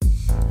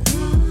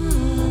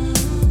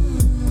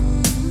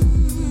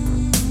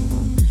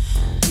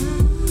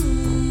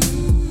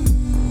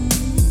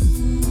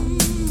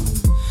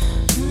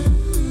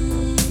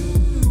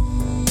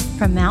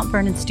From Mount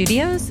Vernon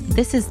Studios,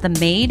 this is the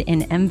Made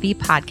in MV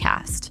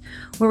podcast,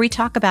 where we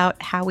talk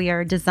about how we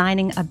are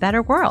designing a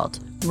better world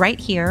right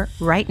here,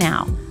 right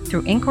now,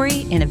 through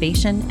inquiry,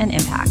 innovation, and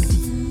impact.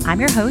 I'm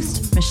your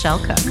host, Michelle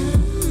Cook.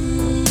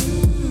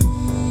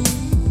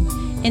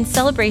 In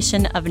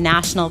celebration of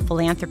National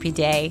Philanthropy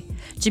Day,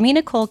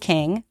 Jamina Cole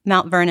King,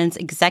 Mount Vernon's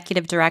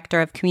Executive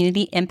Director of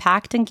Community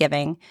Impact and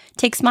Giving,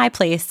 takes my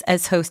place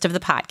as host of the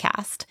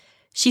podcast.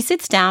 She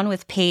sits down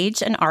with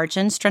Paige and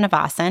Arjun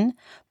Srinivasan,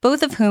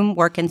 both of whom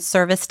work in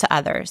service to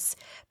others.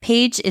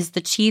 Paige is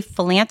the Chief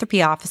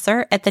Philanthropy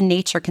Officer at the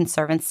Nature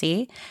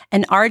Conservancy,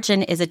 and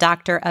Arjun is a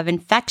Doctor of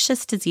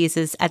Infectious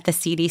Diseases at the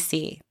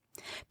CDC.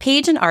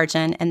 Paige and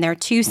Arjun and their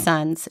two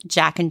sons,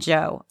 Jack and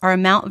Joe, are a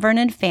Mount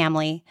Vernon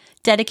family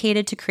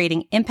dedicated to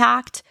creating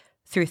impact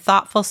through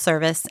thoughtful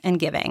service and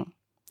giving.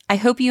 I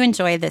hope you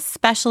enjoy this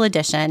special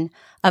edition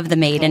of the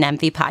Made in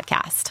MV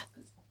podcast.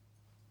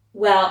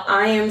 Well,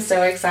 I am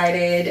so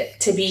excited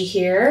to be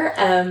here.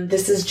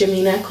 This is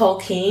Jamina Cole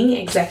King,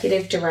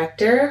 Executive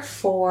Director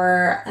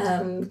for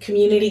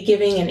Community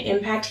Giving and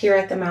Impact here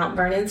at the Mount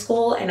Vernon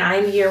School, and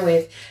I'm here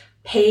with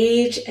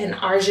Paige and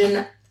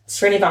Arjun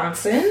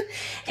Srinivasan,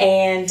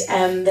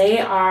 and they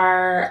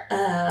are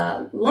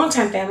a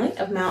longtime family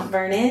of Mount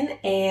Vernon,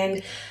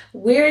 and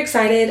we're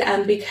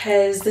excited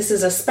because this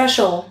is a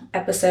special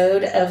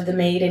episode of the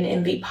Made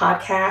in MV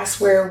podcast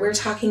where we're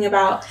talking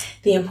about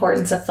the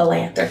importance of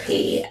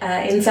philanthropy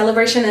in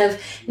celebration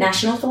of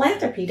National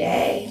Philanthropy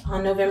Day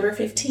on November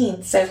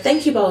 15th. So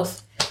thank you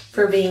both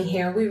for being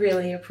here. We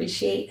really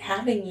appreciate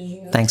having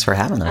you. Thanks for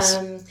having us.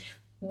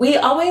 We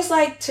always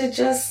like to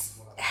just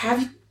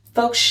have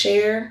folks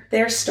share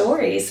their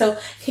stories. So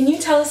can you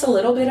tell us a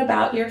little bit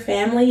about your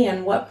family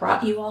and what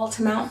brought you all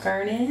to Mount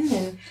Vernon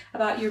and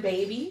about your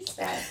babies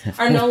that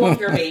are no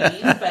longer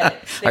babies, but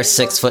our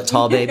 6 foot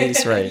tall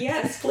babies, right?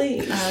 Yes,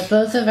 please.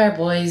 Both of our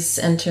boys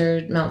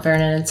entered Mount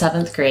Vernon in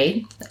 7th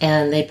grade,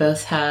 and they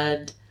both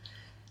had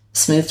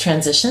smooth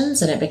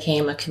transitions, and it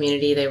became a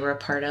community they were a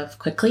part of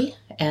quickly,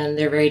 and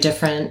they're very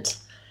different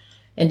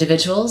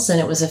individuals, and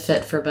it was a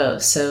fit for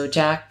both. So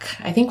Jack,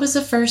 I think, was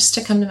the first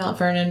to come to Mount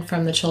Vernon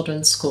from the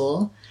children's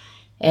school,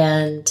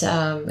 and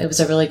it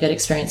was a really good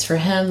experience for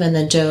him. And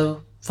then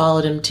Joe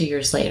followed him 2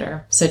 years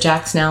later. So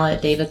Jack's now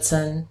at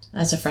Davidson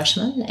as a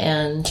freshman,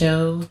 and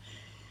Joe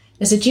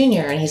is a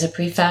junior, and he's a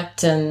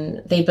prefect,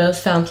 and they both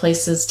found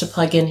places to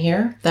plug in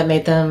here that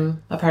made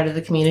them a part of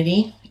the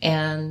community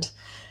and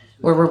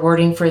were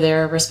rewarding for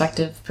their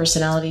respective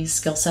personalities,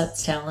 skill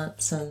sets,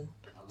 talents, and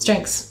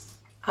strengths.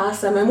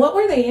 Awesome. And what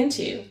were they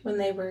into when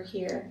they were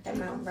here at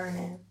Mount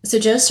Vernon? So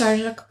Joe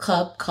started a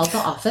club called the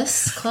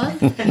Office Club.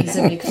 He's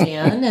a big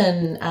fan,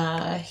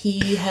 and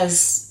he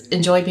has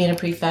enjoyed being a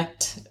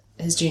prefect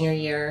his junior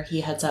year.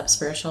 He heads up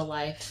spiritual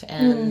life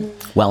and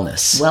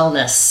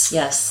wellness.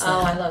 Yes.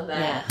 Oh, I love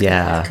that.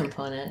 Yeah. That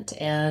component.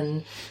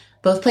 And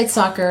both played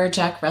soccer.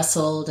 Jack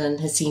wrestled, and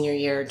his senior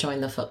year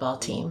joined the football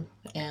team.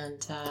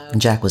 And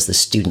Jack was the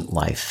student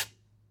life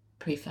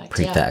prefect.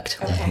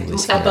 Okay. He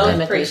was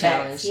both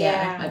prefects.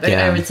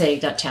 I would say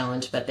not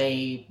challenge, but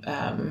they,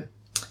 I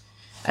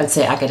would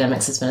say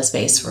academics has been a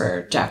space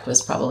where Jack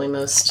was probably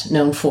most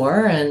known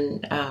for,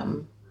 and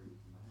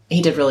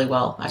he did really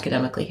well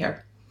academically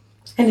here.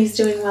 And he's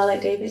doing well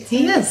at Davidson.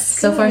 He is.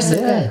 So far, so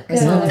good. I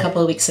saw him a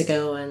couple of weeks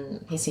ago,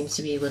 and he seems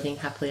to be living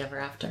happily ever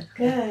after.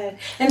 Good.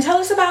 And tell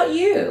us about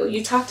you.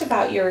 You talked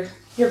about your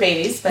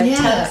babies, but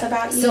tell us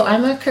about you. So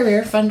I'm a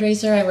career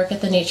fundraiser. I work at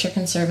the Nature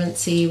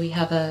Conservancy. We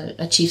have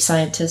a chief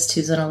scientist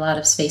who's in a lot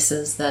of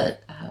spaces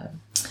that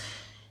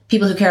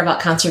people who care about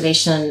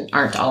conservation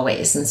aren't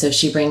always. And so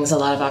she brings a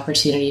lot of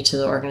opportunity to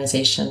the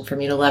organization for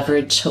me to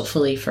leverage,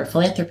 hopefully, for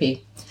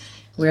philanthropy.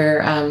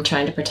 We're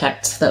trying to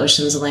protect the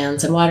oceans,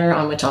 lands, and water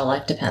on which all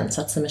life depends.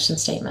 That's the mission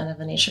statement of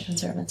the Nature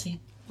Conservancy.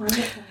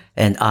 Wonderful.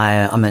 And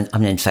I'm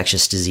an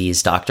infectious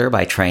disease doctor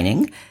by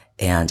training,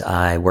 and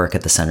I work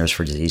at the Centers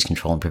for Disease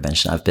Control and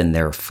Prevention. I've been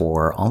there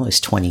for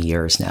almost 20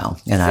 years now.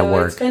 And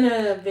so it's been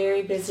a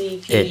very busy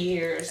few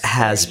years. It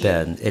has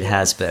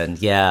been,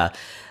 yeah.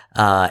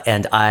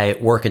 And I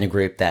work in a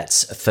group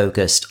that's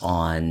focused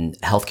on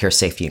healthcare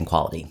safety and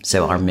quality.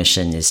 So our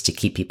mission is to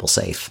keep people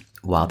safe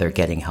while they're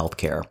getting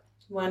healthcare.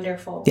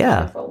 Wonderful. Yeah.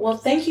 Wonderful. Well,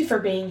 thank you for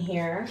being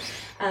here.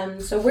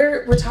 So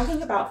we're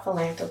talking about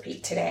philanthropy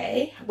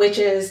today, which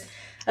is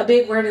a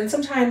big word, and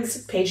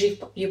sometimes, Paige,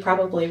 you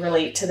probably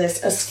relate to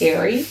this, a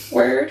scary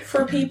word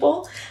for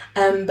people.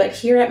 But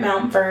here at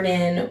Mount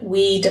Vernon,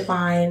 we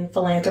define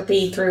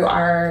philanthropy through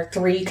our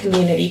 3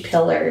 community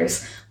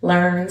pillars: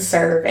 learn,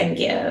 serve, and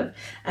give.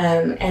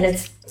 And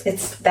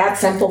it's that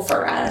simple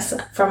for us,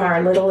 from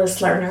our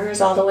littlest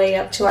learners all the way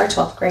up to our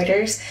 12th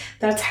graders.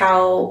 That's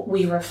how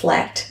we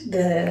reflect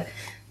the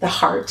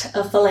heart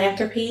of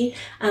philanthropy.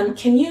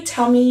 Can you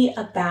tell me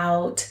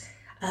about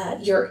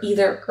your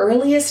either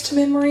earliest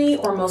memory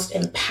or most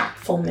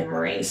impactful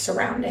memory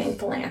surrounding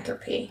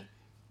philanthropy?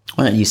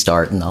 Why don't you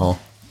start and I'll...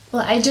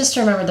 Well, I just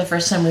remember the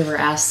first time we were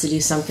asked to do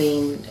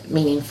something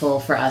meaningful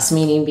for us,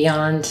 meaning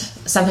beyond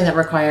something that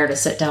required a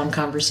sit-down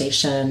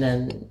conversation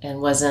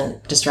and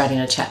wasn't just writing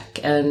a check.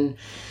 And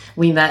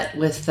we met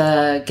with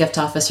the gift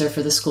officer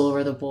for the school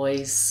where the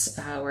boys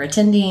were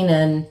attending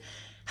and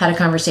had a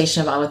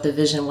conversation about what the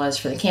vision was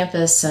for the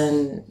campus.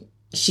 And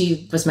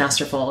she was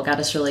masterful, got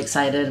us really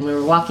excited. And we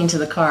were walking to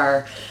the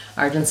car.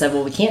 Arjun said,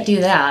 well, we can't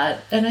do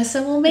that. And I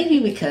said, well, maybe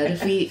we could.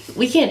 If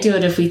we can't do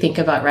it if we think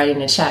about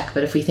writing a check,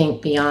 but if we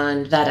think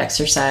beyond that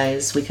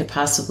exercise, we could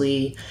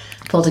possibly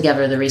pull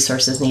together the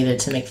resources needed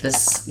to make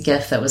this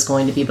gift that was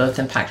going to be both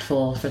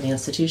impactful for the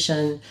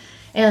institution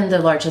and the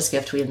largest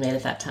gift we had made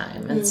at that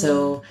time. And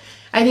so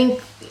I think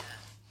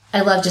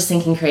I love just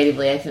thinking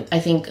creatively. I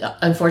think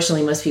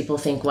unfortunately most people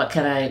think, what's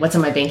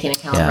in my banking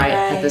account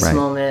at this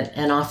moment?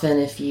 And often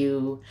if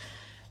you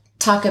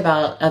talk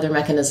about other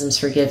mechanisms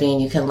for giving,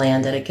 you can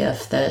land at a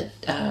gift that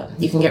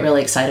you can get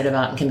really excited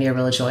about and can be a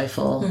really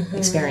joyful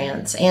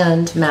experience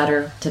and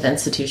matter to the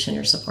institution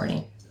you're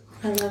supporting.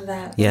 I love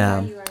that.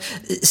 Yeah.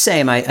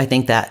 Same. I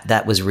think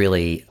that was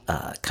really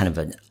kind of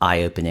an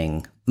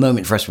eye-opening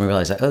moment for us when we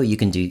realized that, you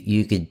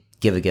could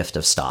give a gift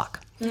of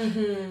stock,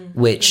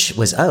 which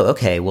was,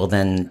 okay, well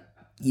then,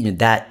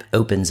 that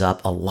opens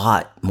up a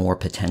lot more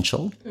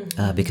potential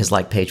because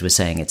like Paige was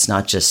saying, it's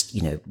not just,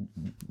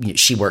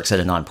 she works at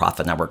a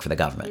nonprofit and I work for the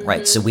government,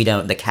 right? So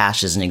the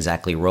cash isn't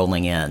exactly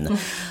rolling in,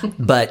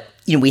 but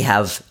we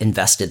have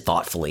invested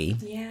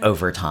thoughtfully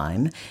over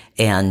time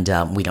and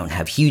we don't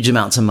have huge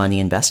amounts of money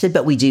invested,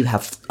 but we do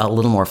have a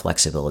little more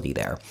flexibility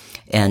there.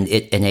 And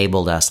it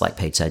enabled us, like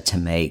Paige said, to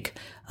make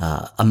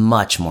a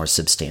much more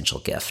substantial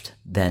gift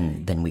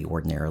than we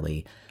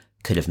ordinarily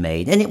could have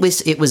made. And it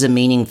was a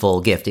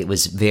meaningful gift. It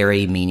was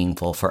very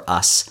meaningful for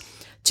us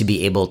to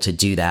be able to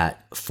do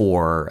that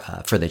for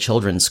the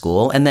children's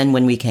school. And then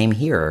when we came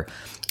here,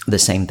 the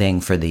same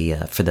thing for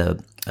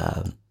the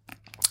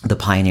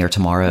Pioneer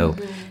Tomorrow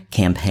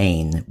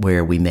campaign,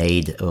 where we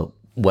made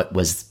what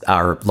was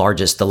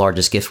the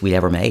largest gift we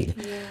ever made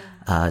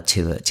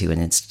to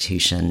an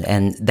institution.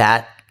 And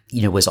that,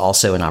 was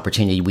also an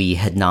opportunity. We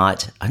had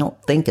not, I don't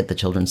think at the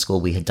children's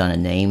school, we had done a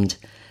named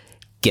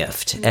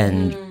gift,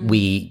 and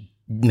we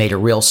made a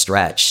real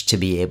stretch to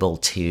be able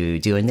to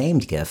do a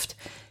named gift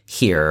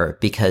here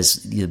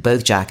because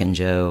both Jack and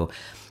Joe,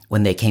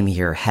 when they came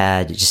here,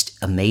 had just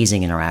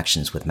amazing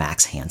interactions with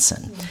Max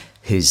Hansen,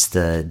 who's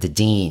the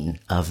dean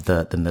of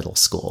the middle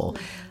school.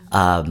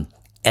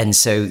 And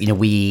so,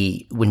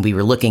 when we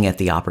were looking at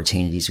the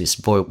opportunities, we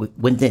said, boy,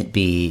 wouldn't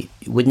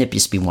it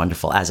just be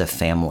wonderful as a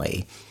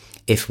family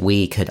if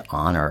we could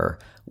honor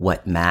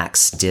what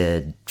Max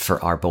did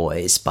for our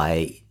boys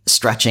by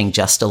stretching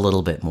just a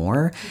little bit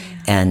more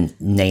and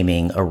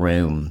naming a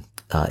room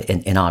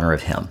in honor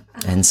of him.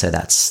 And so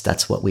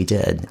that's what we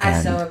did.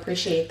 I so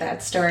appreciate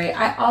that story.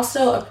 I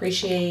also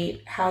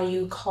appreciate how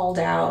you called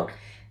out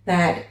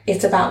that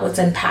it's about what's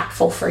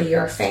impactful for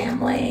your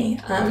family.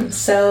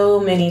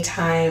 So many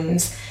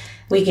times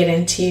we get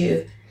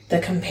into the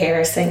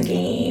comparison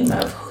game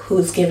of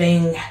who's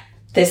giving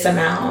this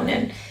amount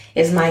and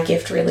is my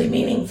gift really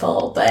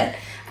meaningful, but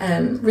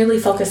really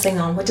focusing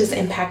on what does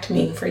impact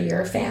mean for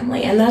your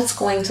family. And that's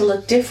going to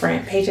look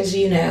different, Paige, as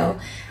you know,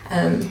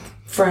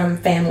 from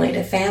family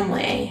to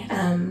family.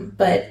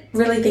 But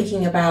really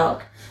thinking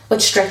about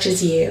what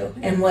stretches you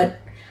and what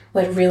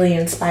really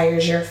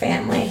inspires your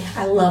family.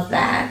 I love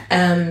that.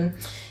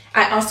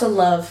 I also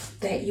love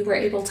that you were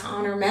able to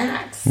honor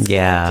Max through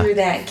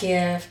that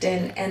gift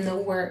and the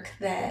work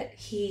that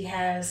he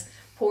has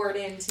poured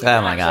into.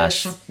 Oh my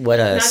gosh, what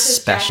a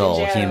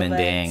special human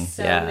being.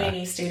 So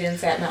many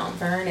students at Mount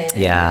Vernon.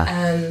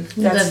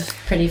 We lived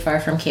pretty far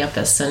from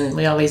campus, and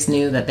we always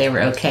knew that they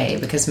were okay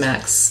because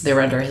they were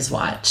under his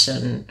watch,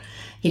 and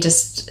he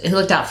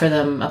looked out for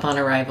them upon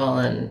arrival,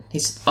 and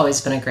he's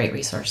always been a great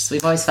resource.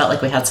 We've always felt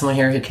like we had someone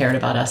here who cared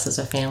about us as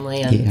a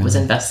family and was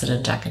invested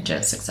in Jack and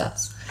Joe's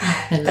success.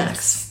 And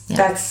Max.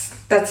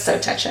 That's so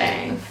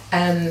touching.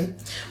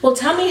 Well,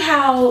 tell me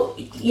how,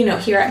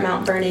 here at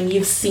Mount Vernon,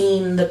 you've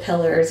seen the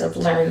pillars of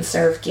Learn,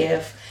 Serve,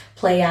 Give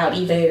play out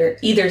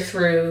either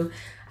through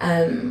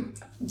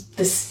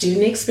the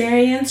student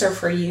experience or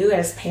for you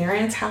as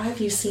parents. How have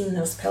you seen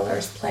those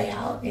pillars play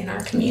out in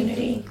our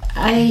community?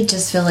 I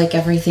just feel like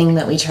everything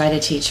that we try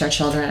to teach our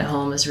children at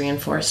home is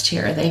reinforced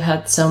here. They've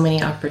had so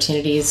many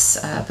opportunities.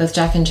 Both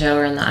Jack and Joe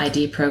are in the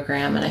ID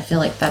program, and I feel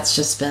like that's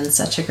just been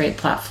such a great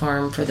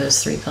platform for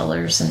those three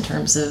pillars in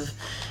terms of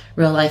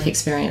real life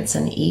experience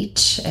in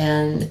each.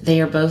 And they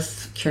are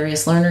both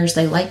curious learners.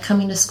 They like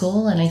coming to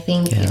school, and I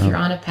think if you're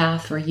on a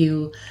path where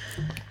you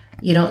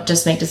don't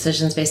just make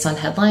decisions based on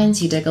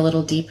headlines, you dig a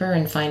little deeper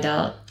and find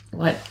out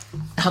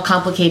how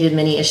complicated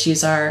many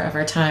issues are of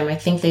our time. I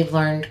think they've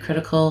learned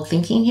critical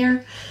thinking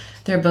here.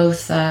 They're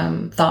both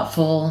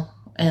thoughtful,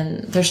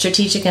 and they're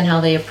strategic in how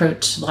they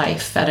approach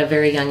life at a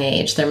very young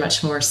age. They're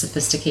much more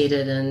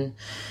sophisticated and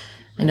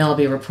I know I'll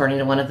be reporting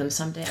to one of them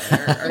someday,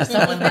 or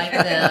someone like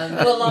them.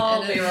 We'll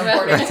all be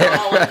reporting to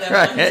all of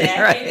them one day.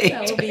 Right.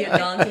 That will be a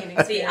daunting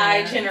experience. The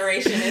I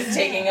generation is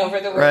taking over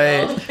the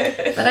Right. world.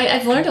 But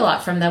I've learned a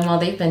lot from them while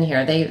they've been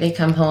here. They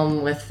come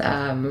home with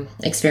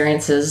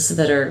experiences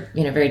that are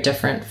very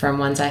different from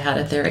ones I had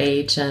at their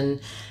age,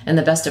 and in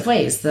the best of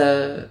ways.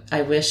 The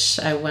I wish,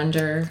 I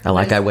wonder. I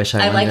like I wish, I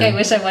wonder. like I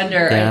wish, I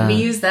wonder. Yeah. We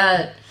use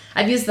that.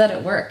 I've used that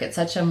at work. It's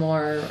such a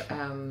more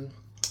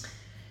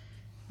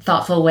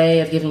thoughtful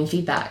way of giving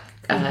feedback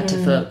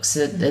to folks.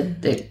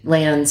 It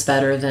lands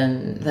better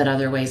than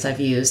other ways I've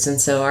used. And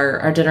so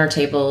our dinner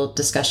table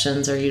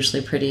discussions are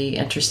usually pretty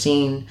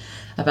interesting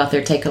about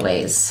their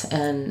takeaways.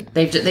 And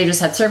they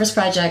just had service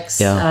projects.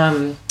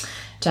 Yeah.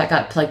 Jack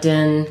got plugged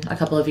in a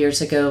couple of years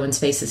ago in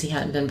spaces he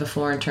hadn't been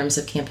before in terms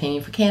of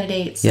campaigning for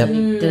candidates. Yep. And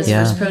he did his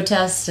Yeah. first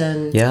protest,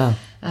 and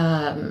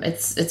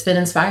it's been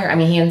inspiring. I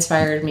mean, he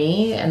inspired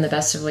me in the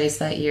best of ways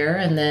that year.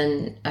 And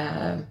then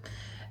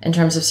in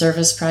terms of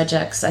service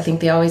projects, I think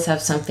they always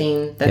have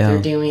something that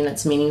they're doing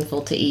that's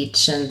meaningful to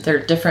each. And they're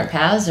different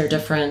paths, they're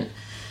different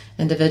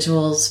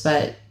individuals,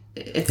 but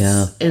it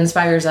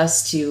inspires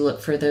us to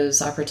look for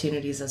those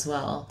opportunities as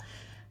well.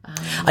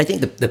 I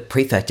think the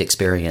prefect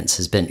experience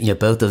has been,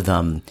 both of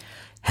them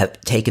have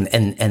taken,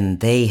 and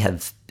they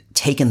have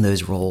taken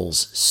those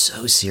roles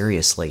so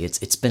seriously.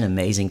 It's been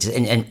amazing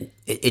and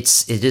it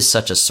is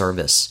such a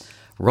service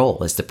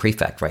role as the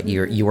prefect, right?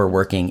 You are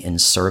working in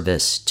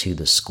service to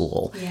the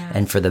school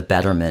and for the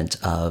betterment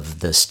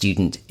of the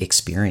student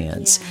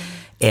experience.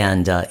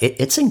 And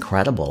it's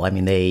incredible. I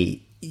mean,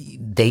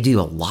 they do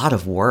a lot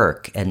of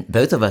work, and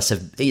both of us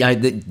have,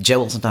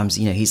 Joel sometimes,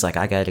 he's like,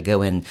 I got to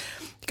go in,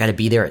 got to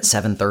be there at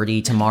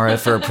 7:30 tomorrow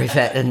for a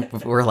prefect. And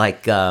we're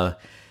like,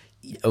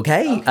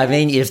 okay. I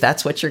mean, if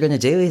that's what you're going to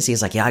do,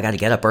 he's like, yeah, I got to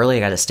get up early. I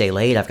got to stay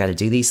late. I've got to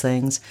do these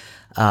things.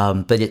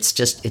 But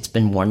it's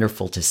been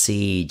wonderful to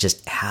see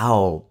just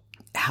how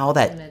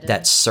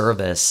that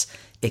service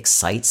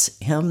excites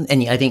him.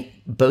 And I think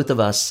both of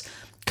us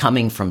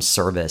coming from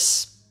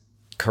service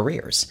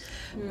careers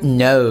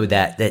know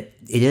that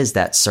it is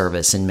that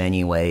service in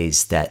many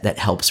ways that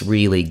helps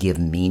really give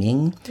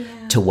meaning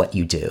to what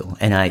you do.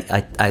 And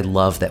I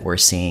love that we're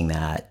seeing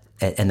that.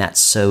 And that's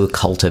so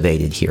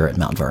cultivated here at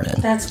Mount Vernon.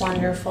 That's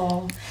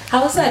wonderful.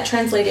 How is that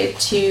translated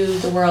to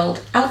the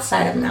world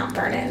outside of Mount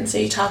Vernon? So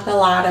you talk a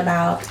lot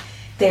about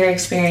their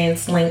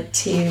experience linked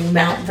to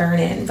Mount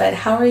Vernon, but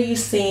how are you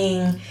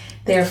seeing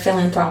their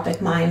philanthropic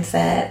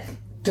mindset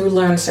through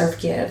Learn, Serve,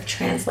 Give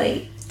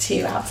translate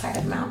to outside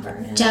of Mount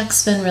Vernon?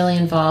 Jack's been really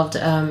involved,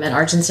 and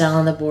Arjun's now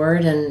on the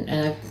board, and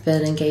I've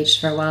been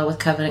engaged for a while with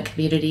Covenant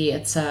Community.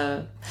 It's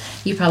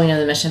you probably know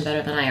the mission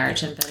better than I,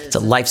 Arjun, but it's a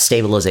life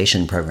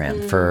stabilization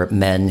program for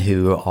men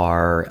who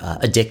are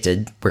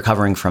addicted,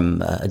 recovering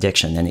from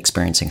addiction and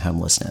experiencing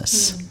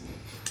homelessness.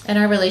 And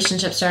our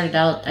relationship started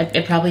out,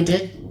 it probably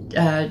did,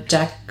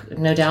 Jack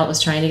no doubt was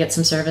trying to get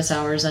some service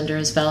hours under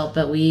his belt,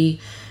 but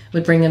we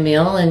would bring a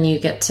meal and you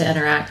get to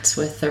interact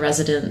with the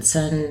residents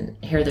and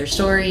hear their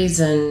stories.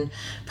 And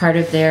part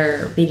of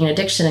their beating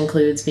addiction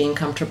includes being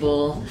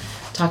comfortable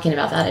talking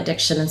about that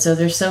addiction. And so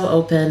they're so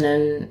open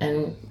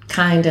and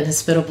kind and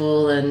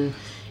hospitable and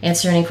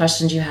answer any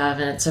questions you have.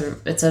 And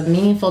it's a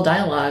meaningful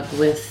dialogue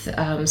with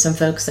some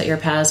folks that your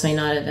paths may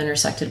not have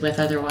intersected with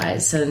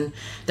otherwise. And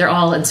they're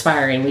all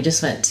inspiring. We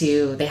just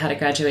they had a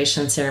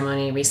graduation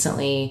ceremony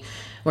recently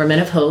where Men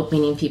of Hope,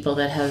 meaning people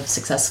that have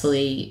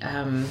successfully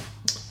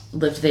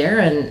lived there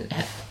and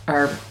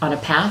are on a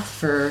path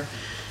for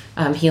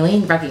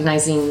healing,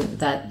 recognizing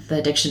that the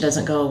addiction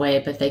doesn't go away,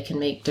 but they can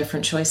make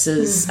different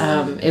choices.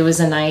 It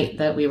was a night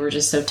that we were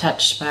just so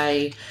touched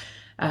by,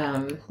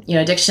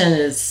 addiction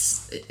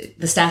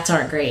the stats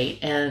aren't great,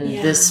 and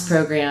this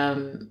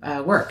program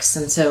works.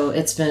 And so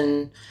it's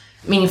been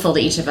meaningful to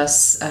each of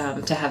us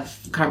to have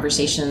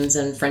conversations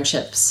and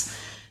friendships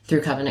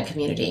through Covenant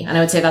Community. And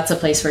I would say that's a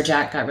place where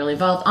Jack got really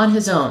involved on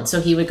his own.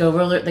 So he would go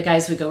the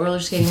guys would go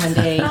roller skating one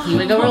day. He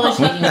would go roller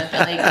skating with it.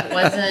 Like, it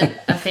wasn't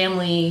a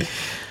family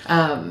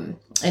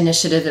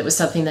initiative. It was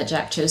something that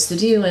Jack chose to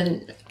do.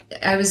 And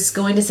I was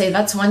going to say,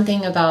 that's one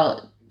thing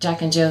about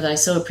Jack and Joe that I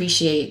so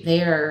appreciate.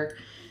 They're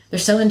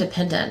so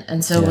independent.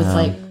 And so with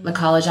like the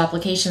college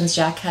applications,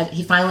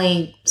 he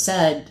finally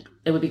said,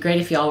 it would be great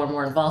if y'all were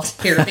more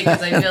involved here,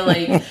 because I feel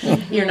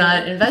like you're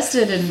not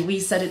invested. And we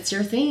said, it's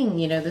your thing,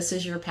 this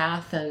is your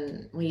path,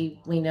 and we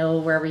know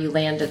wherever you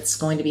land, it's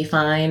going to be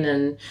fine.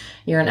 And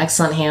you're in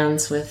excellent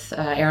hands with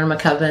Aaron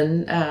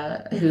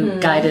McCubbin, who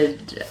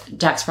guided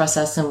Jack's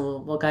process and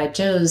will guide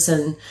Joe's.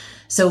 And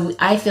so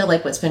I feel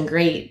like what's been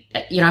great,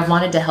 I've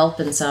wanted to help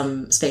in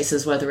some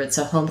spaces, whether it's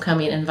a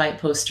homecoming invite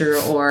poster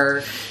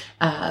or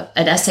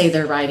an essay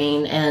they're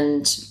writing,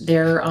 and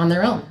they're on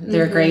their own.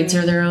 Their grades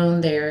are their own.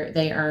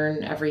 They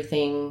earn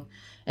everything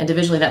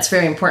individually. That's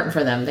very important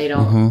for them. They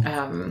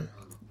don't.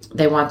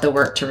 They want the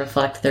work to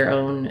reflect their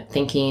own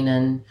thinking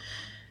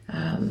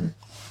and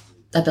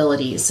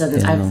abilities.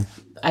 And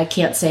I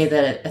can't say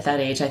that at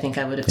that age I think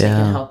I would have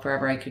taken help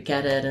wherever I could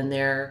get it. And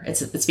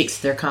it speaks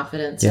to their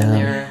confidence and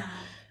their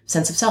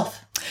sense of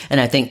self. And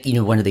I think,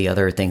 one of the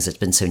other things that's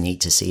been so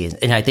neat to see,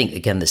 and I think,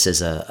 again, this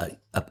is a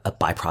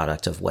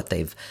byproduct of what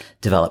they've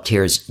developed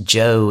here, is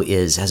Joe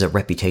has a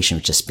reputation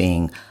of just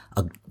being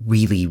a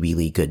really,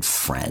 really good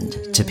friend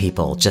to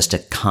people, just a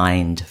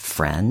kind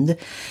friend.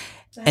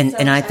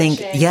 And I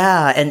think,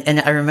 and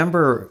I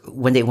remember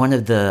one day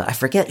I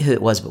forget who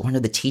it was, but one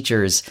of the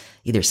teachers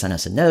either sent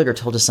us a note or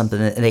told us something,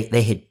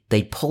 and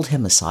they pulled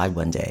him aside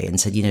one day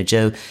and said,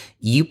 Joe,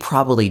 you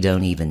probably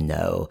don't even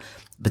know,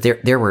 but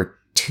there were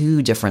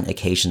 2 different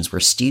occasions where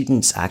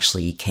students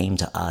actually came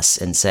to us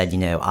and said,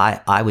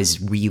 I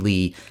was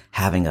really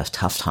having a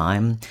tough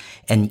time.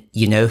 And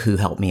who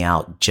helped me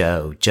out?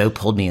 Joe. Joe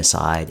pulled me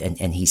aside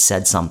and he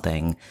said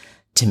something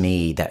to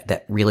me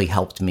that really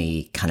helped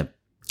me kind of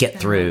get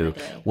through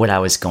what I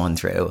was going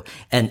through.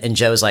 And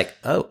Joe was like,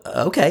 oh,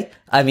 okay.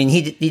 I mean,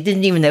 he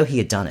didn't even know he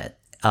had done it.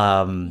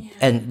 And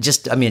it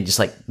just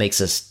like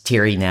makes us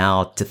teary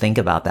now to think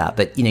about that.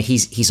 But,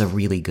 he's a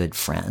really good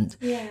friend.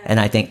 Yeah. And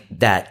I think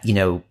that,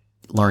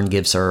 learn,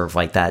 give, serve,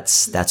 like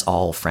that's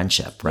all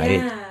friendship, right?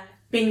 Yeah.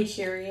 Being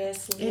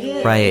curious.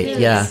 Right.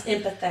 Yeah.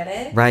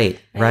 Empathetic.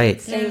 Right.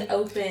 Staying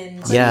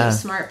open. To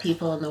smart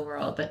people in the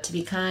world, but to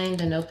be kind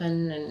and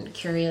open and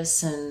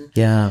curious and.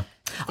 Yeah.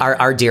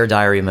 Our Dear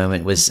Diary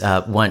moment was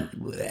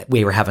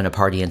we were having a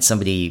party and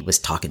somebody was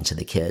talking to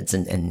the kids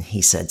and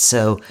he said,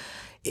 so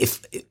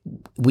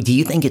do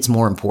you think it's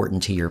more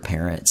important to your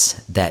parents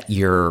that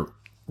you're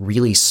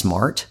really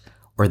smart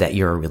or that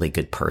you're a really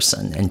good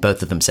person? And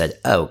both of them said,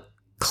 oh,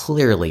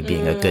 clearly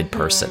being a good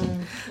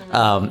person.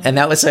 And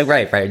that was so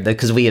right?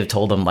 Because we have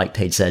told them, like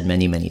Paige said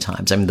many, many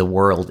times, I mean, the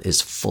world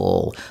is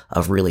full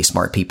of really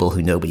smart people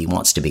who nobody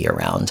wants to be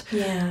around.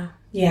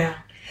 Yeah.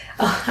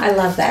 Oh, I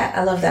love that.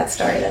 I love that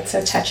story. That's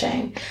so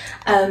touching.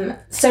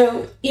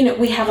 So,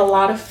 we have a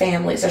lot of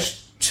families.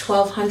 There's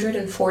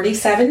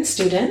 1,247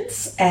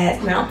 students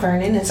at Mount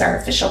Vernon is our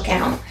official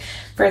count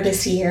for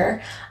this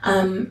year.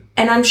 And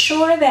I'm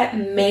sure that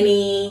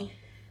many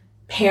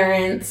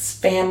parents,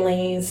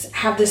 families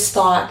have this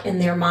thought in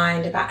their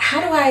mind about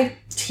how do I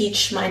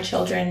teach my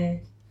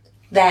children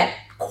that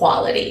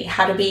quality,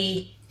 how to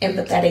be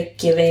empathetic,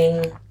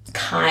 giving,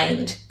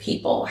 kind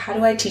people. How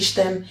do I teach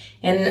them,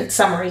 in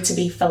summary, to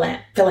be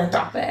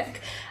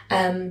philanthropic?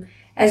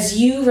 As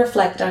you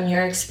reflect on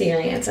your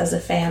experience as a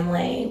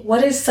family,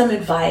 what is some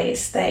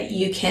advice that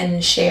you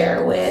can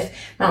share with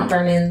Mount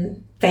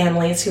Vernon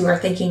families who are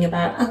thinking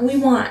about, we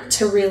want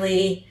to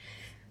really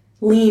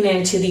lean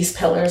into these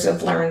pillars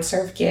of learn,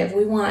 serve, give.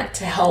 We want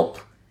to help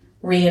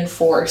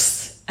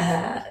reinforce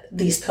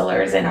these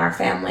pillars in our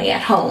family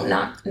at home,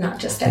 not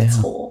just at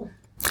school.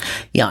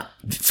 Yeah,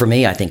 for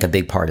me, I think a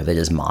big part of it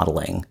is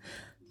modeling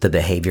the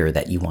behavior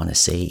that you want to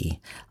see.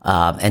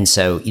 And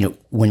so,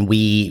 when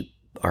we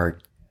are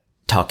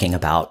talking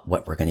about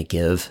what we're going to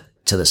give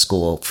to the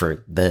school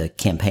for the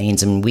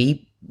campaigns, and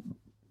we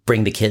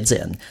bring the kids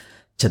in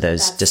to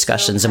those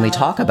discussions and we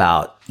talk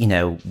about,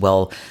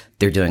 well,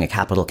 they're doing a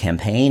capital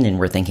campaign and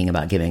we're thinking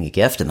about giving a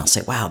gift, and they'll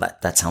say, wow,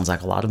 that sounds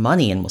like a lot of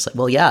money. And we'll say,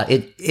 well, yeah,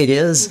 it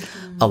is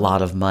a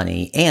lot of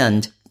money.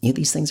 And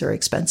these things are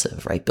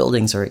expensive, right?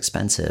 Buildings are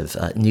expensive.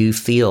 New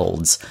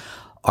fields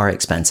are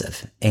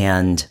expensive.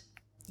 And,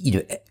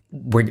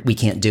 we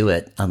can't do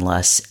it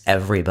unless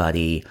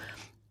everybody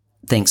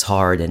thinks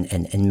hard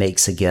and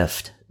makes a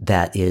gift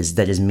that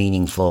is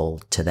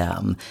meaningful to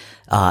them.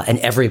 And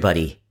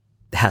everybody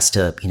has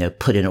to,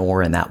 put an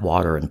oar in that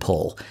water and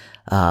pull.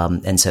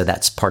 And so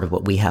that's part of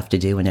what we have to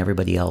do, and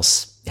everybody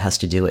else has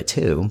to do it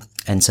too.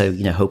 And so,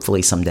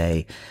 hopefully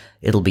someday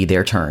it'll be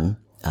their turn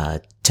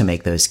to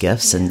make those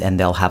gifts, and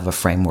they'll have a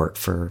framework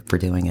for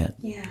doing it.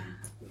 Yeah.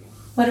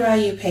 What about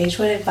you, Paige?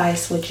 What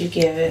advice would you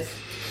give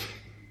if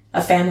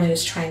a family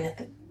was trying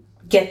to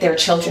get their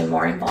children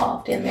more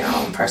involved in their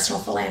own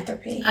personal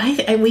philanthropy?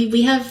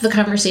 We have the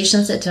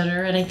conversations at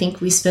dinner, and I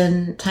think we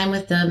spend time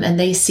with them, and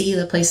they see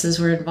the places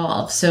we're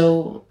involved.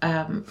 So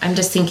I'm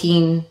just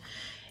thinking,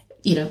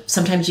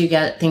 sometimes you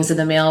get things in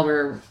the mail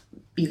where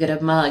you get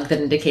a mug that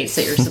indicates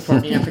that you're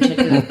supporting a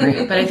particular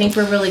group. But I think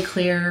we're really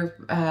clear.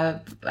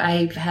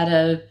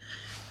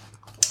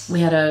 We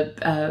had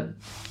a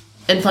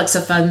influx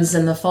of funds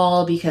in the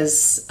fall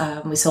because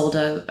we sold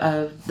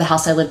the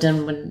house I lived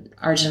in when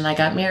Arjun and I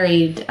got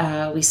married.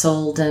 We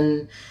sold,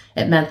 and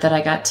it meant that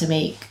I got to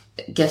make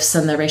gifts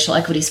in the racial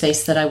equity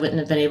space that I wouldn't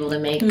have been able to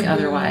make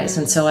otherwise.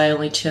 And so I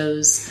only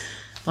chose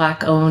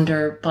Black-owned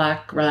or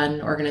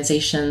Black-run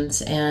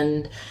organizations.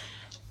 And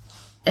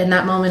in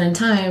that moment in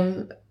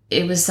time,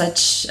 it was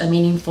such a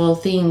meaningful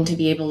thing to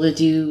be able to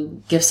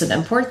do gifts of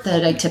import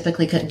that I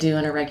typically couldn't do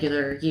in a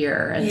regular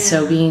year. And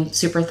so being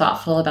super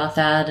thoughtful about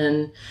that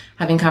and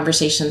having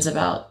conversations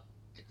about,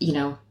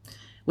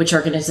 which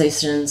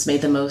organizations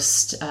made the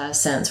most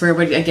sense. Where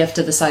would a gift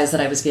of the size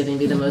that I was giving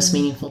be the most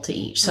meaningful to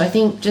each? So I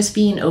think just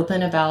being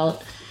open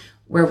about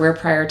where we're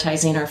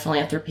prioritizing our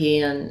philanthropy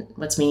and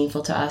what's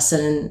meaningful to us.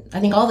 And I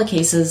think all the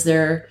cases,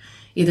 they're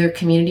either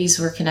communities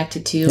we're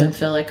connected to and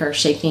feel like are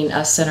shaping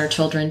us and our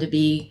children to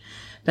be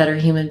better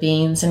human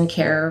beings and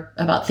care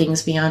about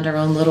things beyond our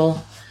own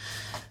little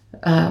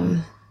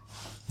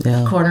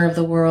corner of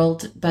the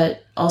world,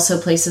 but also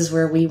places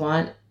where we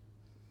want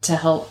to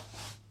help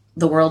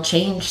the world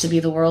change to be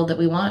the world that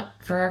we want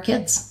for our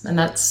kids. And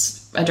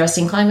that's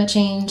addressing climate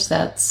change.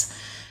 That's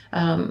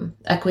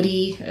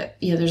equity.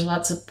 There's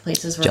lots of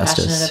places we're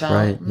passionate about.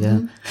 Right. Yeah.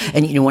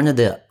 And one of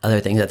the other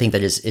things I think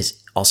that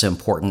is also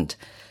important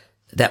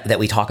that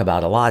we talk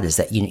about a lot is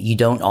that you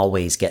don't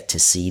always get to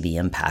see the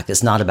impact.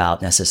 It's not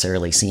about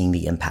necessarily seeing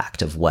the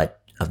impact of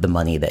the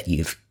money that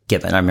you've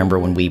given. I remember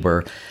when we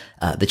were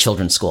the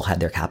children's school had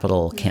their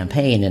capital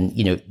campaign,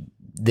 and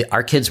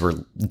our kids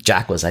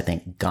Jack was, I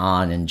think,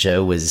 gone, and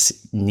Joe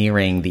was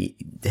nearing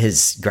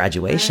his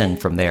graduation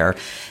from there.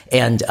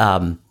 And,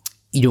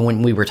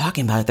 when we were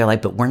talking about it, they're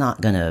like, but we're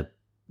not going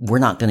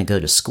to go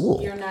to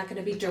school. You're not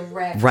going to be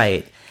direct.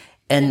 Right.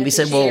 And we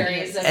said, well,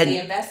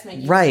 the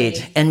investment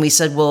right. And we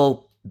said,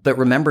 well, but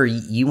remember,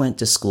 you went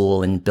to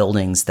school in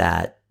buildings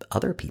that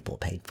other people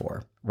paid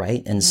for.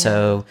 Right. And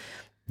so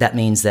that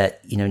means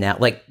that, now,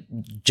 like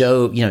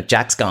Joe,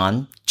 Jack's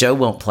gone. Joe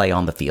won't play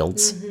on the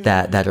fields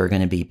that are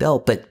going to be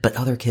built, but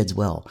other kids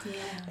will.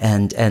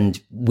 Yeah.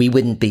 And we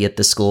wouldn't be at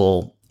the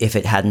school if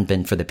it hadn't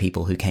been for the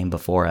people who came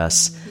before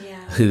us,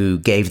 who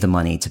gave the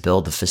money to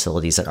build the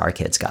facilities that our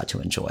kids got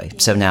to enjoy. Yeah.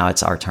 So now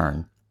it's our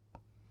turn.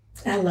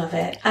 I love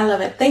it.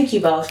 Thank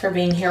you both for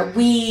being here.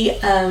 We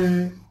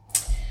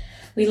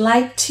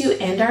like to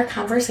end our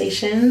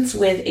conversations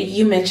with,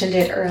 you mentioned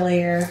it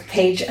earlier,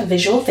 Paige, a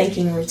visual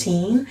thinking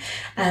routine.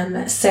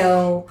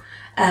 So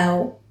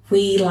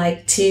we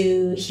like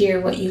to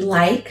hear what you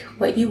like,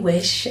 what you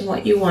wish, and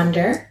what you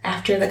wonder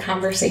after the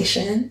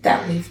conversation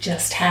that we've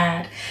just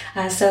had.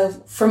 So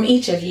from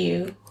each of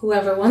you,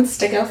 whoever wants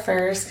to go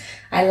first,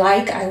 I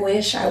like, I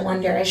wish, I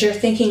wonder, as you're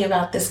thinking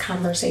about this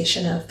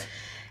conversation of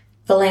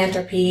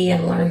philanthropy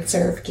and learn,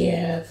 serve,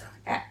 give,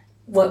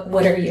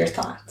 what are your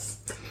thoughts?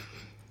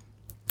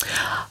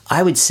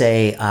 I would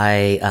say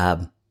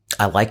I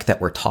like that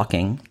we're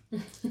talking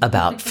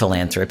about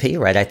philanthropy,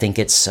 right? I think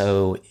it's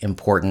so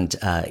important.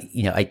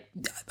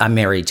 I'm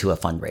married to a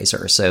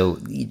fundraiser, so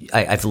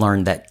I've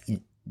learned that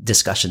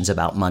discussions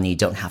about money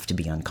don't have to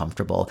be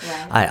uncomfortable.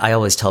 Right. I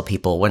always tell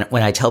people,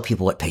 when I tell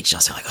people what Paige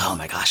does, they're like, oh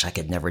my gosh, I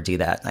could never do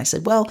that. And I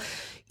said, well,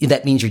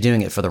 that means you're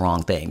doing it for the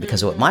wrong thing,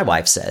 because what my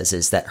wife says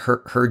is that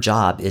her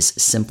job is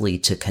simply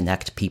to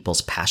connect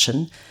people's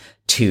passion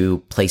to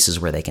places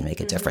where they can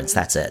make a difference.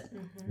 That's it.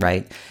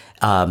 Right.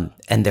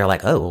 And they're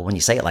like, oh, well, when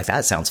you say it like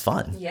that, it sounds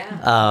fun.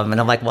 Yeah. And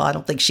I'm like, well, I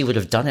don't think she would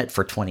have done it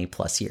for 20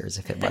 plus years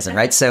if it wasn't.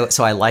 Right. So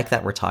I like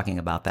that we're talking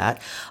about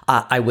that.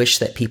 I wish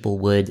that people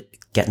would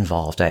get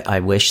involved. I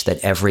wish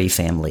that every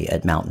family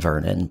at Mount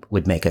Vernon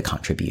would make a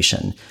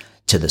contribution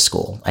to the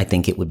school. I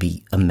think it would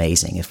be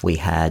amazing if we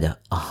had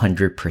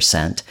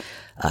 100%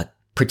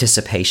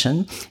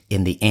 participation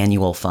in the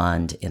annual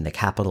fund, in the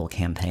capital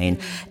campaign.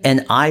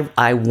 And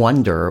I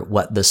wonder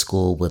what the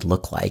school would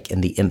look like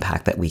and the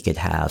impact that we could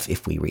have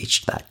if we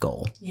reached that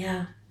goal.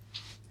 Yeah,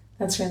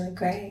 that's really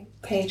great.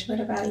 Paige, what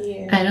about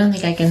you? I don't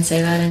think I can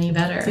say that any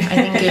better. I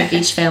think if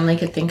each family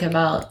could think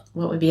about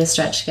what would be a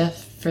stretch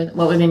gift for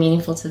what would be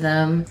meaningful to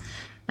them,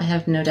 I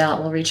have no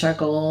doubt we'll reach our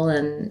goal.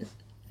 And,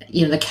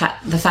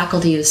 the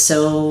faculty is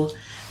so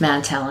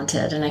mad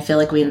talented, and I feel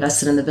like we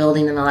invested in the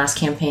building in the last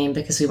campaign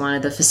because we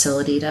wanted the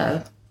facility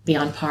to be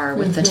on par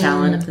with the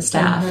talent of the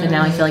staff. And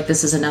now I feel like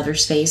this is another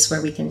space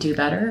where we can do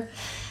better,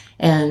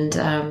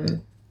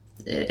 and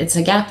it's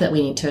a gap that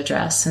we need to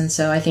address. And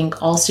so I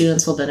think all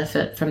students will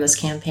benefit from this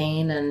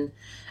campaign, and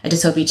I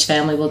just hope each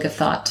family will give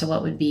thought to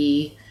what would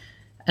be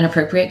an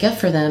appropriate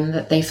gift for them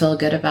that they feel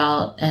good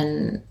about,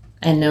 and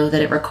know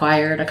that it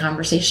required a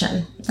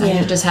conversation. I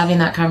think just having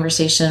that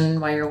conversation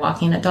while you're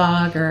walking a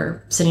dog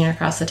or sitting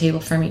across the table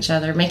from each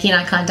other, making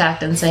eye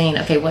contact and saying,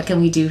 okay, what can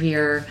we do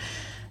here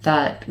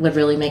that would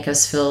really make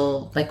us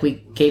feel like we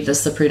gave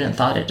this the prudent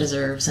thought it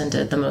deserves and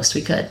did the most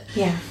we could.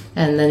 Yeah.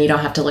 And then you don't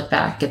have to look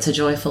back. It's a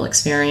joyful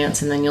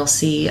experience, and then you'll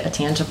see a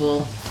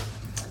tangible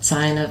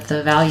sign of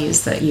the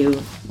values that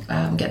you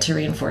get to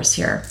reinforce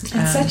here.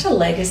 It's such a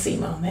legacy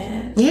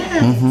moment.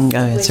 Yeah. Oh,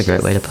 that's a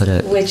great way to put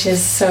it. Which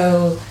is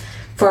so...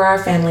 For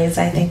our families,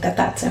 I think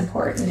that's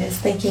important, is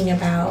thinking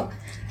about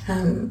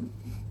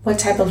what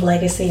type of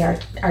legacy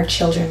our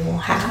children will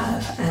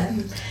have.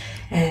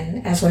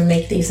 And as we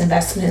make these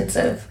investments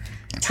of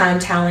time,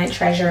 talent,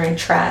 treasure, and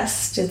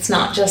trust, it's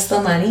not just the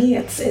money,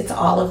 it's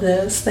all of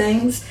those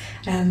things.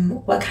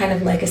 What kind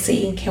of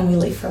legacy can we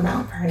leave for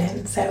Mount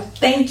Vernon? So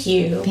thank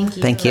you.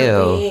 Thank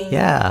you.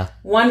 Yeah.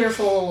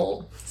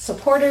 Wonderful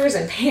supporters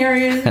and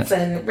parents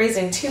and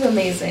raising two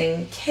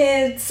amazing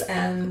kids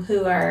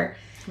who are...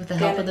 With the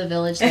help of the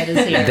village that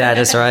is here. That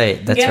is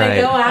right. That's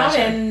right. Go out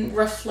and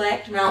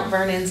reflect Mount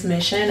Vernon's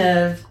mission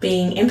of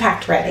being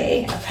impact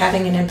ready, of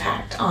having an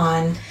impact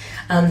on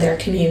their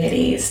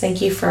communities.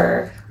 Thank you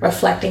for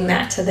reflecting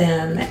that to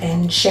them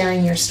and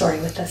sharing your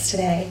story with us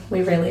today.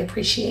 We really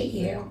appreciate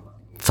you.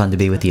 Fun to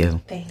be with you.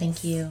 Thanks.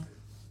 Thank you.